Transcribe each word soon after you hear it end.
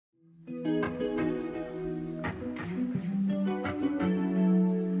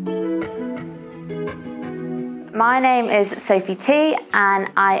My name is Sophie T and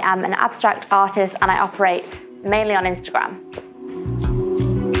I am an abstract artist and I operate mainly on Instagram.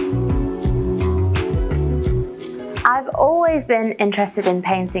 I've always been interested in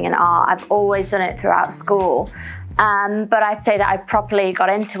painting and art. I've always done it throughout school. But I'd say that I properly got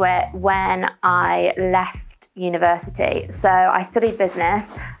into it when I left university. So I studied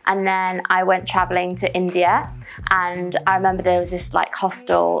business and then I went traveling to India, and I remember there was this like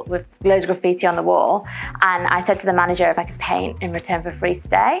hostel with loads of graffiti on the wall, and I said to the manager if I could paint in return for a free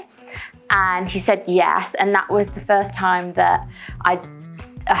stay, and he said yes, and that was the first time that I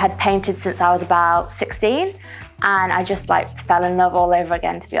had painted since I was about 16, and I just like fell in love all over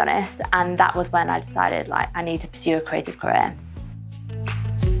again, to be honest, and that was when I decided like I need to pursue a creative career.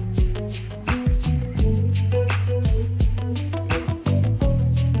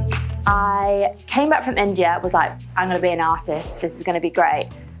 I came back from India, was like, I'm going to be an artist, this is going to be great.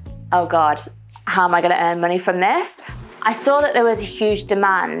 Oh God, how am I going to earn money from this? I saw that there was a huge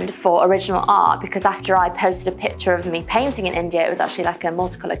demand for original art because after I posted a picture of me painting in India, it was actually like a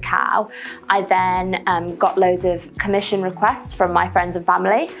multicoloured cow. I then got loads of commission requests from my friends and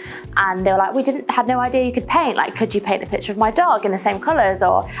family, and they were like, we had no idea you could paint. Like, could you paint a picture of my dog in the same colours?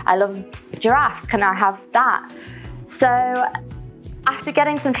 Or I love giraffes, can I have that? So after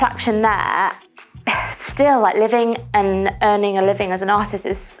getting some traction there, still like living and earning a living as an artist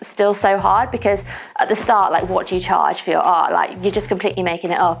is still so hard, because at the start, like, what do you charge for your art? Like, you're just completely making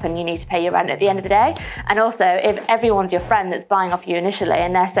it up and you need to pay your rent at the end of the day. And also, if everyone's your friend that's buying off you initially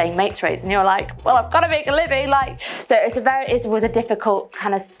and they're saying mates rates and you're like, well, I've got to make a living, like, so it was a difficult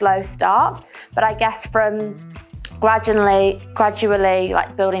kind of slow start. But I guess from gradually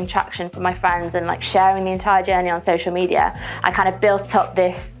like building traction for my friends and like sharing the entire journey on social media, I kind of built up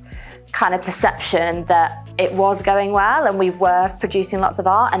this kind of perception that it was going well and we were producing lots of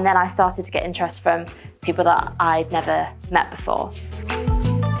art, and then I started to get interest from people that I'd never met before.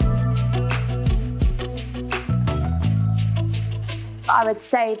 I would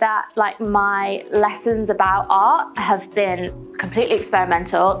say that like my lessons about art have been completely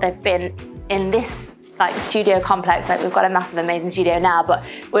experimental. They've been in this like studio complex. Like, we've got a massive amazing studio now, but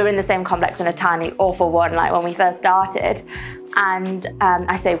we're in the same complex in a tiny awful one like when we first started. And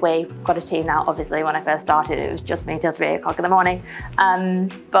I say we, got a team now. Obviously when I first started it was just me till 3 o'clock in the morning,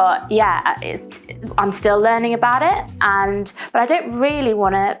 but yeah, I'm still learning about it, but I don't really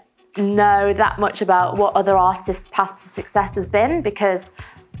want to know that much about what other artists' path to success has been, because,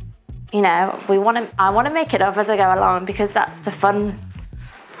 you know, I want to make it up as I go along, because that's the fun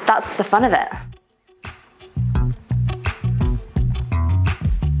of it.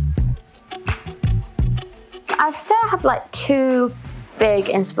 I still have like two big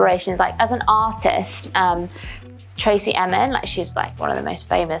inspirations. Like, as an artist, Tracey Emin, like, she's like one of the most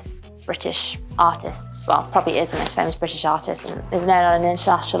famous British artists, well, probably is the most famous British artist and is known on an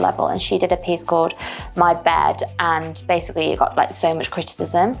international level, and she did a piece called My Bed, and basically it got like so much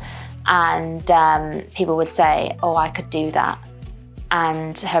criticism, and people would say, oh, I could do that,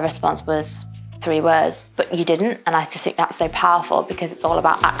 and her response was 3 words, but you didn't. And I just think that's so powerful, because it's all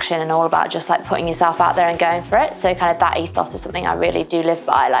about action and all about just like putting yourself out there and going for it. So kind of that ethos is something I really do live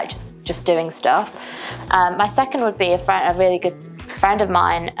by, like just doing stuff. My second would be a really good friend of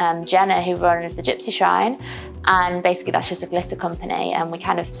mine, Jenna, who runs the Gypsy Shrine, and basically that's just a glitter company, and we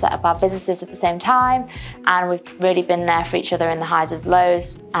kind of set up our businesses at the same time, and we've really been there for each other in the highs and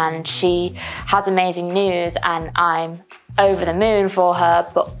lows, and she has amazing news and I'm over the moon for her,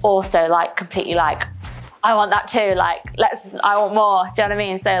 but also like completely like, I want that too, like I want more, do you know what I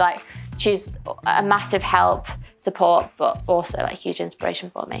mean? So like, she's a massive help, support, but also like huge inspiration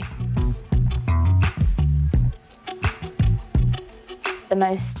for me. The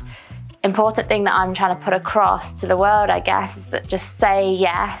most important thing that I'm trying to put across to the world, I guess, is that just say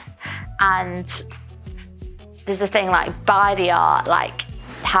yes. And there's a thing like, buy the art, like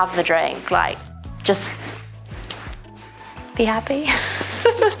have the drink, like just be happy.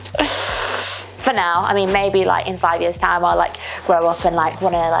 For now, I mean, maybe like in 5 years time I'll like grow up and like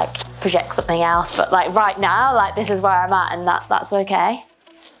want to like project something else, but like right now, like this is where I'm at, and that's okay.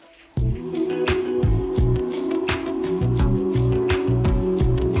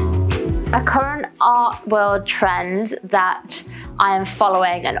 A current art world trend that I am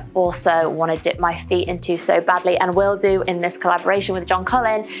following and also want to dip my feet into so badly, and will do in this collaboration with John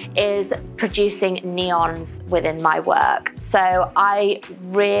Cullen, is producing neons within my work. So I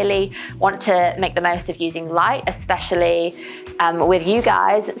really want to make the most of using light, especially with you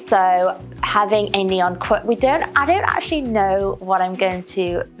guys. So having a neon quote, I don't actually know what I'm going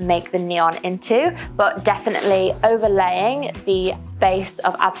to make the neon into, but definitely overlaying the base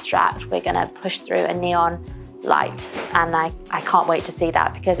of abstract, we're going to push through a neon light, and I can't wait to see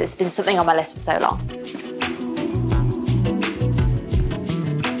that because it's been something on my list for so long.